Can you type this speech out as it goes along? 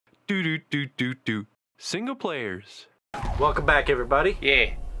Single players. Welcome back, everybody. Yeah.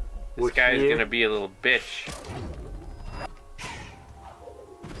 This We're guy's here. gonna be a little bitch.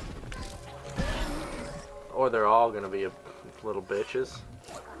 Or they're all gonna be little bitches.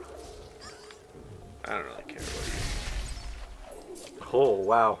 I don't really care what Oh,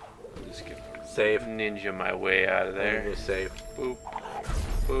 wow. you. I'm just gonna Save. ninja my way out of there. Just save. Boop.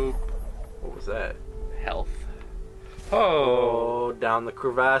 Boop. What was that? Health. Oh. Oh, down the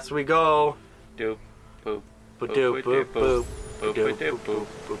crevasse we go. Doop. Boop. Ba-doop, boop, boop. Boop. Doop, Boop. boop,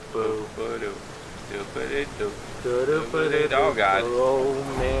 boop, boop. Boop. Doop. Doop. Doop. Oh, God. Oh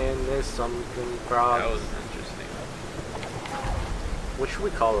man, there's something frogs. That was interesting. What should we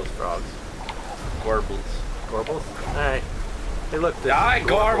call those frogs? Gorbled. Gorbles? Alright. Hey, look. there's Die,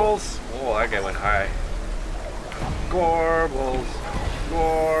 Gorbles. Gorbles! Oh, that guy went high. Gorbles.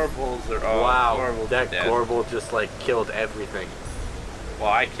 Gorbles are all. Wow, Gorbles that are dead. Gorble just like killed everything. Well,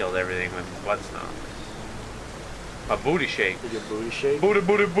 I killed everything with butt stomp. A booty shake. Did your booty shake? Booty,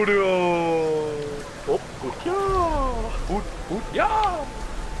 booty, booty, oh. Oh, yeah. Boot, boot, yeah.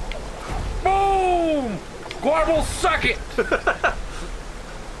 Boom! Gorble, suck it!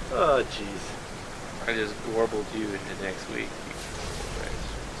 Oh, jeez. I just gorbled you into next week.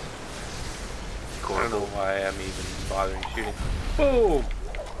 I don't know why I'm even bothering shooting. Boom!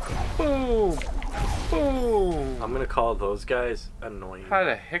 Boom! Boom! I'm gonna call those guys annoying. How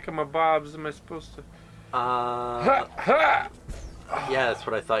the heck am I bobs am I supposed to? Yeah, Ha! that's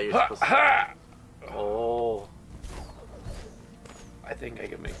what I thought you were Ha! supposed to. Ha! Oh, I think I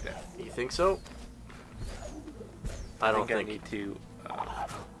can make that. you think so? I don't I think. need to.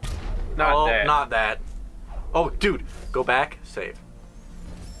 Not Oh, that. not that. Oh, dude, go back, save.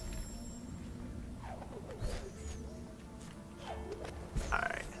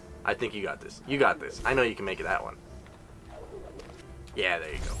 Alright. I think you got this. You got this. I know you can make it that one. Yeah,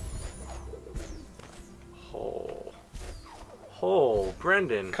 there you go. Oh. Oh,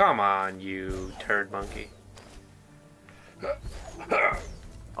 Brendan. Come on, you turd monkey.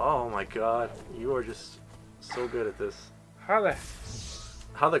 Oh my god. You are just so good at this. How the?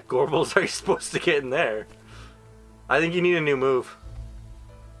 How the Gorbles are you supposed to get in there? I think you need a new move.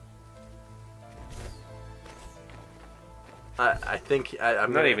 I think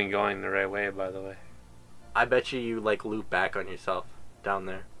I'm not even going the right way, by the way. I bet you like loop back on yourself down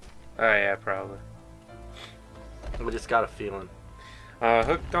there. Oh yeah, probably. I just got a feeling.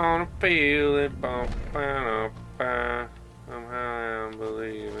 Hooked on a feeling, bum, ba, ba, somehow I'm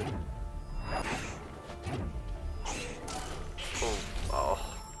believing. Oh,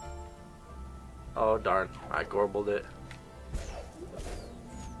 oh, oh darn! I gorbled it.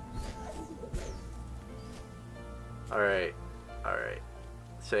 All right, all right.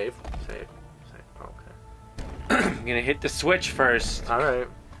 Save, save, save. Okay. I'm gonna hit the switch first. All right.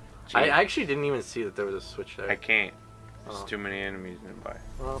 Gee, I actually didn't even see that there was a switch there. I can't. There's Oh. too many enemies nearby.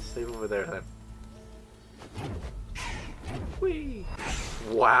 Well, save over there then. Whee!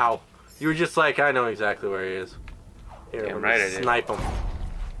 Wow. You were just like, I know exactly where he is. Here, Damn let right me I did. snipe him.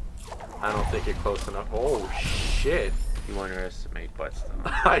 I don't think you're close enough. Oh, shit. You underestimate butt stomp.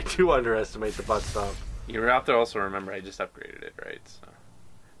 I do underestimate the butt stomp. You have to also remember I just upgraded it, right? So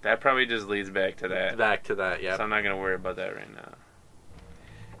that probably just leads back to that. Back to that, yeah. So I'm not gonna worry about that right now.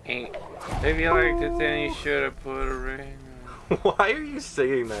 Ain't if you liked it, then you should have put a ring. Why are you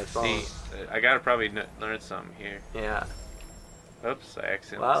singing that song? See, I gotta probably learn something here. Yeah. Oops, I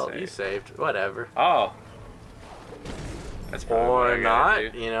accidentally Well, saved. you saved. Whatever. Oh. That's probably what Or I gotta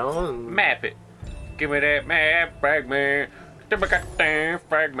not, do. you know. Map it. Give me that map fragment.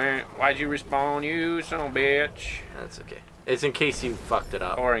 Fragment. Why'd you respawn, you son of a bitch? That's okay. It's in case you fucked it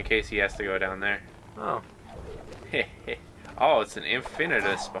up. Or in case he has to go down there. Oh. Oh, it's an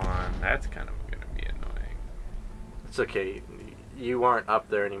infinitus spawn. That's kind of gonna be annoying. It's okay. You aren't up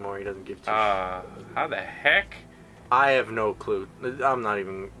there anymore. He doesn't give two How the heck? I have no clue. I'm not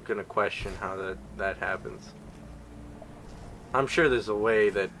even gonna question how that happens. I'm sure there's a way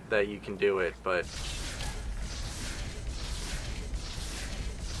that you can do it, but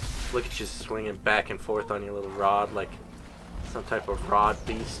look at you swinging back and forth on your little rod like some type of rod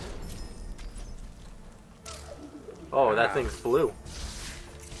beast. Oh, that thing's blue.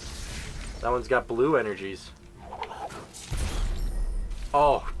 That one's got blue energies.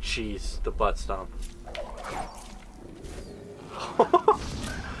 Oh, jeez, the butt stomp.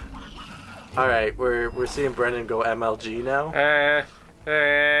 All right, we're seeing Brendan go MLG now.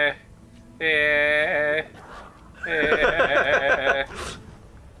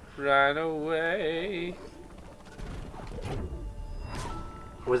 Run away.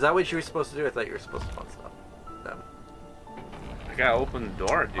 Was that what you were supposed to do? I thought you were supposed to butt stomp them. I gotta open the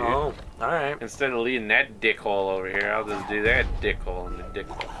door, dude. Oh, alright. Instead of leaving that dickhole over here, I'll just do that dickhole in the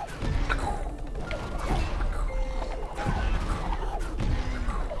dickhole.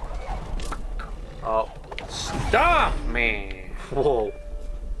 Oh. Stop, man! Whoa.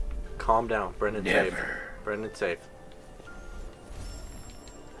 Calm down. Brendan's safe. Never. Brendan's safe.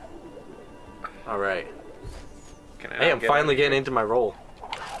 Alright. Hey, I'm finally getting into my role.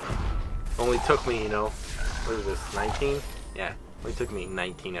 Only took me, you know, what is this, 19? Yeah, only took me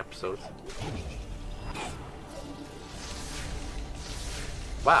 19 episodes.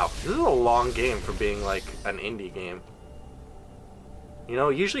 Wow, this is a long game for being like an indie game. You know,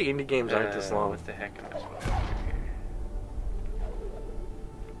 usually indie games aren't this long. What the heck am I supposed to do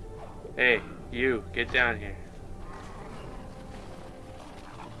here? Hey, you, get down here.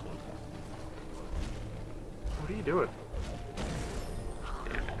 What are you doing?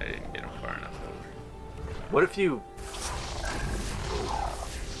 Damn it, I didn't get him far enough over. What if you...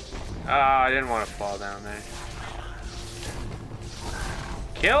 Oh, I didn't want to fall down there.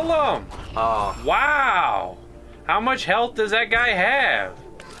 Kill him! Oh, Wow! How much health does that guy have?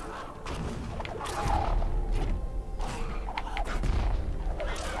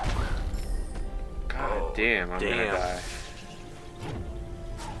 God damn, I'm gonna die.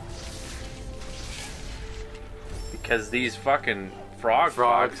 Because these fucking frog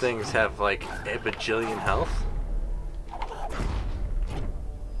fucks. things have like a bajillion health?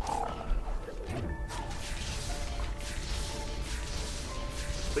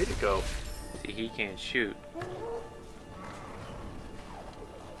 Way to go. See, he can't shoot.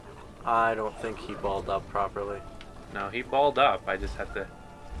 I don't think he balled up properly. No, he balled up. I just have to...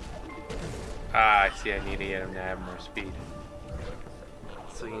 Ah, I see. I need to get him to have more speed.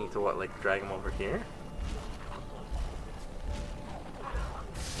 So you need to what, like drag him over here?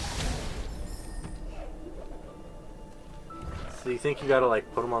 So you think you gotta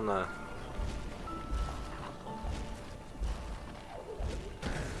like put him on the...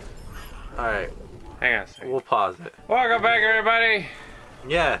 Alright, Hang on a second. we'll pause it. Welcome back, everybody.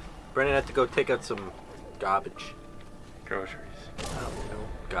 Yeah, Brendan had to go take out some garbage. Groceries. I don't know,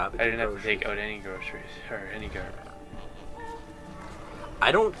 garbage. I didn't have to groceries. take out any groceries or any garbage.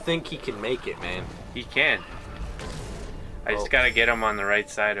 I don't think he can make it, man. He can. I Oh. just gotta get him on the right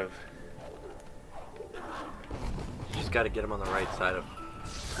side of... You just gotta get him on the right side of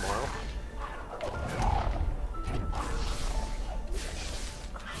tomorrow.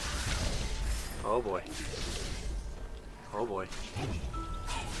 Oh boy. Oh boy.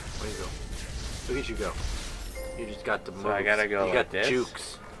 Where you go? Look at you go. You just got the moves. I gotta go You like got the this?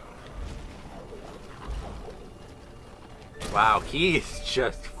 jukes. Wow, he is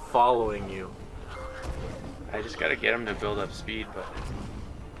just following you. I just gotta get him to build up speed, but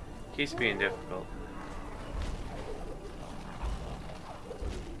it keeps being difficult.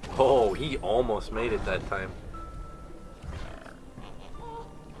 Oh, he almost made it that time.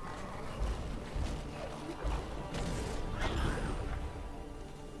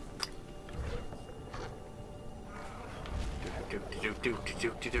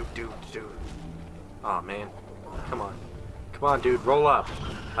 Oh man, come on. Come on, dude, roll up.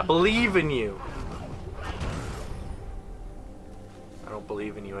 I believe in you. I don't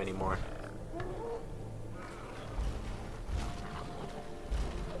believe in you anymore.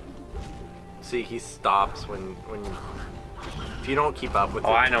 See, he stops when if you don't keep up with it.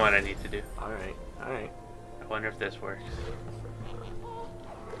 Oh, I know what I need to do. Alright, alright. I wonder if this works.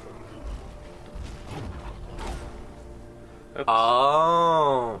 Oops.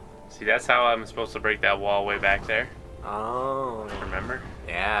 Oh. See, that's how I'm supposed to break that wall way back there. Oh. Remember?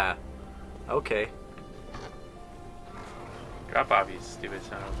 Yeah. Okay. Drop off, you stupid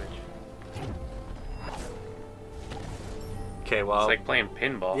son of a bitch. Okay, well. It's like playing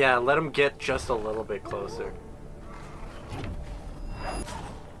pinball. Yeah, let him get just a little bit closer.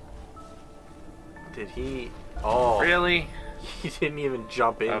 Did he? Oh. Really? He didn't even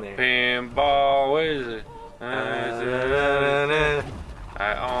jump in A there. pinball wizard.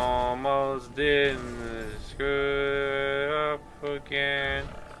 I almost didn't screw it up again.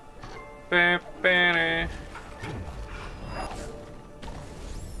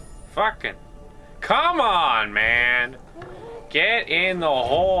 Fucking. Come on, man. Get in the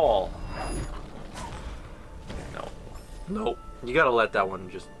hole. No. Nope. You gotta let that one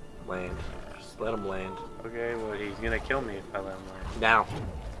just land. Just let him land. Okay, well, he's gonna kill me if I let him land. Now.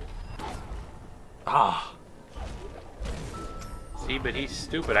 Ah. See, but he's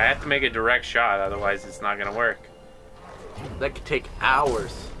stupid. I have to make a direct shot, otherwise it's not gonna work. That could take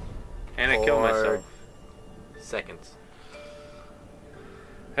hours. And I kill Or myself. seconds.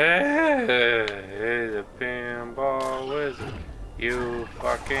 Hey, the pinball wizard. You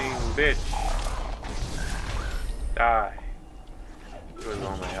fucking bitch. Die. It was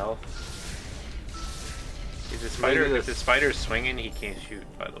all my health. Is the spider, if the spider's swinging, he can't shoot,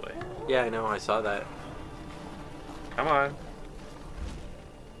 by the way. Yeah, I know, I saw that. Come on.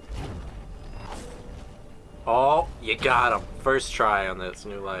 Oh, you got him. First try on this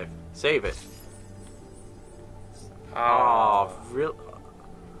new life. Save it. Oh, real.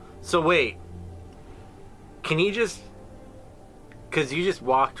 So wait. Can he just... Because you just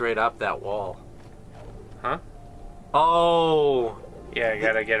walked right up that wall. Huh? Oh. Yeah, I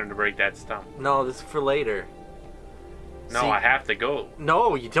gotta get him to break that stump. No, this is for later. No, See, I have to go.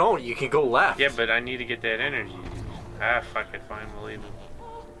 No, you don't. You can go left. Yeah, but I need to get that energy. Ah, fuck it, fine, we'll leave him.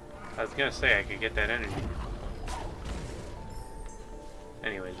 I was gonna say I could get that energy.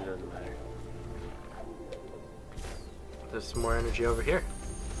 Anyways, it doesn't matter. There's some more energy over here.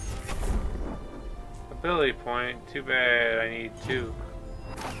 Ability point, too bad, I need 2.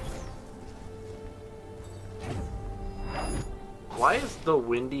 Why is the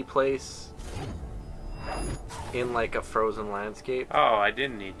windy place in like a frozen landscape? Oh, I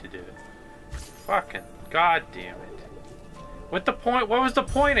didn't need to do it. Fucking god damn it. What the point? What was the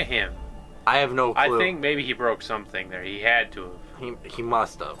point of him? I have no clue. I think maybe he broke something there. He had to have. He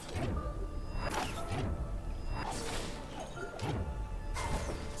must have.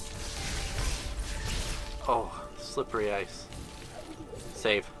 Oh, slippery ice.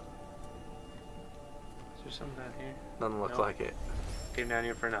 Save. Is there something down here? Doesn't look Nope. like it. Came down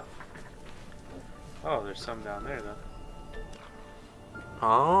here for enough. Oh, there's some down there though.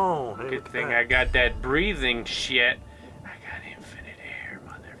 Oh, hey, Good look at thing that. I got that breathing shit. I got infinite air,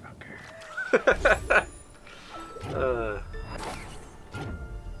 motherfucker.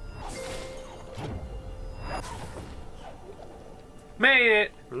 Made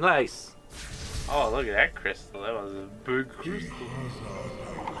it! Nice. Oh, look at that crystal. That was a big crystal.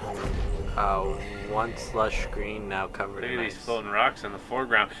 Once lush green, now covered Look in at ice. these floating rocks in the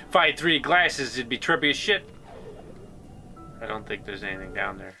foreground. If I had 3D glasses, it'd be trippy as shit. I don't think there's anything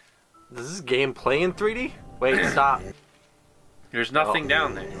down there. Does this game play in 3D? Wait, stop. There's nothing Oh.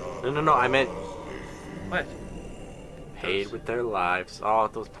 down there. No, I meant What? paid with their lives. Oh,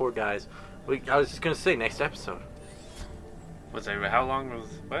 those poor guys. I was just gonna say, next episode. Was there? How long was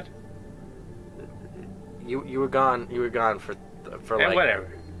what? You were gone. You were gone for Yeah, like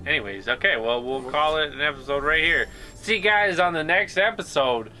whatever. Anyways, okay. Well, we'll call it an episode right here. See you guys on the next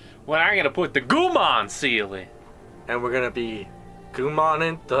episode when I'm gonna put the Goomon seal in. and we're gonna be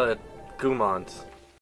Goomoning the Goomons.